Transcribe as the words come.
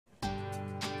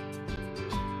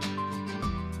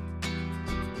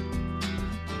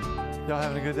Y'all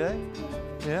having a good day?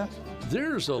 Yeah?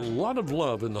 There's a lot of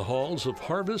love in the halls of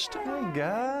Harvest Hey,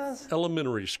 guys.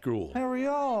 Elementary School. How are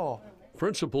y'all?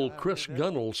 Principal Chris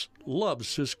Gunnels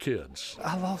loves his kids,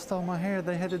 I lost all my hair.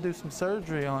 They had to do some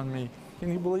surgery on me.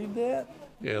 Can you believe that?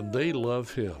 and they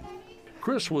love him.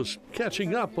 Chris was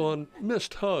catching up on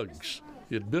missed hugs.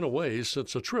 He'd been away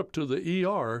since a trip to the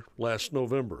ER last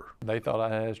November. They thought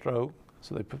I had a stroke,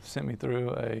 so they sent me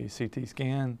through a CT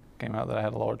scan. Came out that I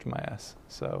had a large mass.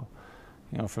 So,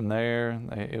 from there,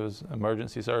 it was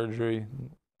emergency surgery.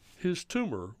 His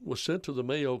tumor was sent to the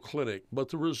Mayo Clinic, but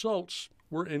the results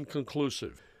were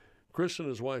inconclusive. Chris and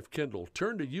his wife Kendall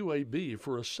turned to UAB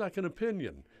for a second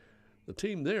opinion. The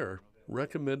team there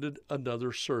recommended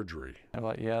another surgery. They're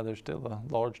like, yeah, there's still a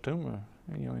large tumor,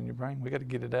 in your brain. We got to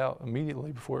get it out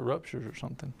immediately before it ruptures or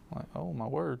something. Like, oh my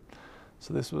word.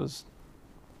 So this was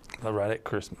right at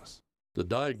Christmas. The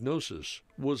diagnosis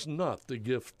was not the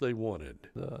gift they wanted.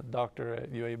 The doctor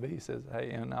at UAB says,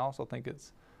 hey, and I also think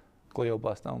it's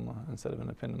glioblastoma instead of an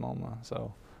ependymoma.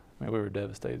 So, we were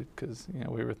devastated because,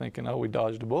 we were thinking, oh, we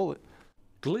dodged a bullet.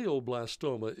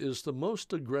 Glioblastoma is the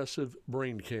most aggressive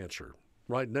brain cancer.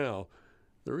 Right now,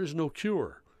 there is no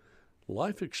cure.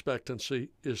 Life expectancy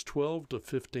is 12 to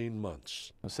 15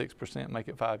 months. 6% make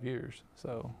it 5 years.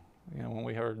 So, when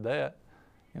we heard that,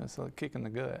 it's like a kick in the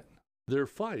gut. Their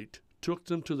fight took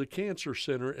them to the Cancer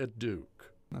Center at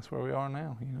Duke. That's where we are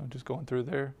now, just going through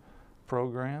their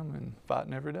program and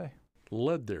fighting every day.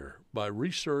 Led there by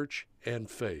research and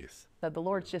faith. The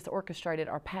Lord's just orchestrated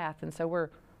our path, and so we're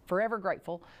forever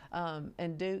grateful.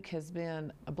 And Duke has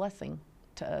been a blessing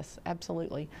to us,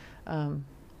 absolutely.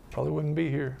 Probably wouldn't be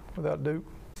here without Duke.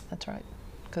 That's right,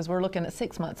 because we're looking at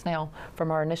 6 months now from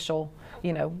our initial,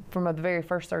 from the very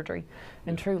first surgery.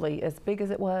 And truly, as big as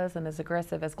it was and as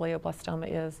aggressive as glioblastoma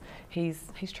is, he's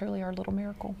truly our little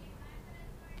miracle,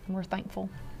 and we're thankful.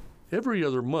 Every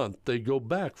other month, they go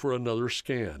back for another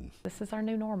scan. This is our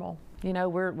new normal.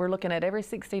 We're looking at every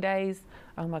 60 days.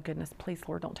 Oh my goodness, please,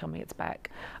 Lord, don't tell me it's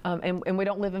back. And we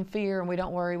don't live in fear and we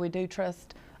don't worry. We do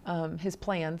trust His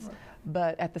plans. Right.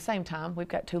 But at the same time, we've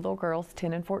got 2 little girls,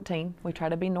 10 and 14. We try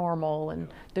to be normal and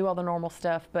do all the normal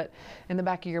stuff, but in the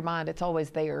back of your mind, it's always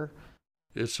there.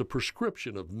 It's a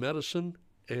prescription of medicine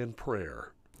and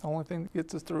prayer. The only thing that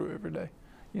gets us through every day.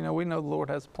 We know the Lord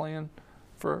has a plan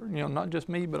for, not just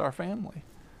me, but our family.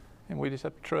 And we just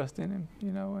have to trust in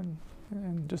Him,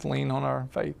 and just lean on our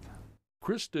faith.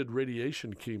 Chris did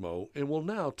radiation chemo and will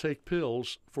now take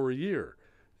pills for a year.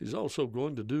 He's also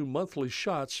going to do monthly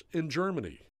shots in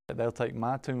Germany. They'll take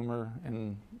my tumor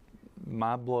and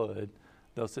my blood.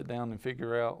 They'll sit down and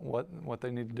figure out what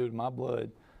they need to do to my blood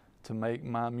to make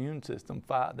my immune system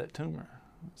fight that tumor,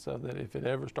 so that if it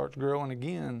ever starts growing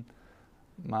again,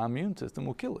 my immune system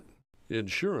will kill it.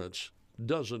 Insurance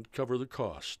doesn't cover the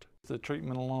cost. The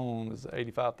treatment alone is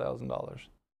 $85,000.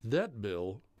 That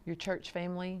bill, your church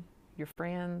family, your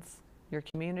friends, your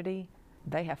community,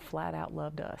 they have flat out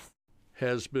loved us.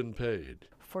 Has been paid.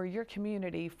 For your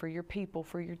community, for your people,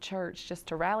 for your church, just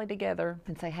to rally together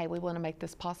and say, hey, we want to make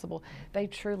this possible. They've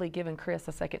truly given Chris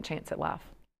a second chance at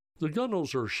life. The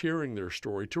Gunnels are sharing their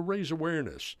story to raise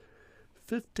awareness.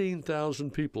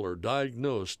 15,000 people are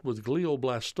diagnosed with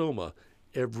glioblastoma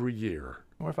every year.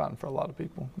 We're fighting for a lot of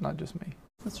people, not just me.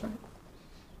 That's right.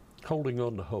 Holding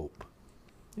on to hope.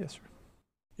 Yes, sir.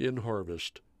 In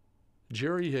Harvest,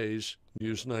 Jerry Hayes,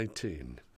 News 19.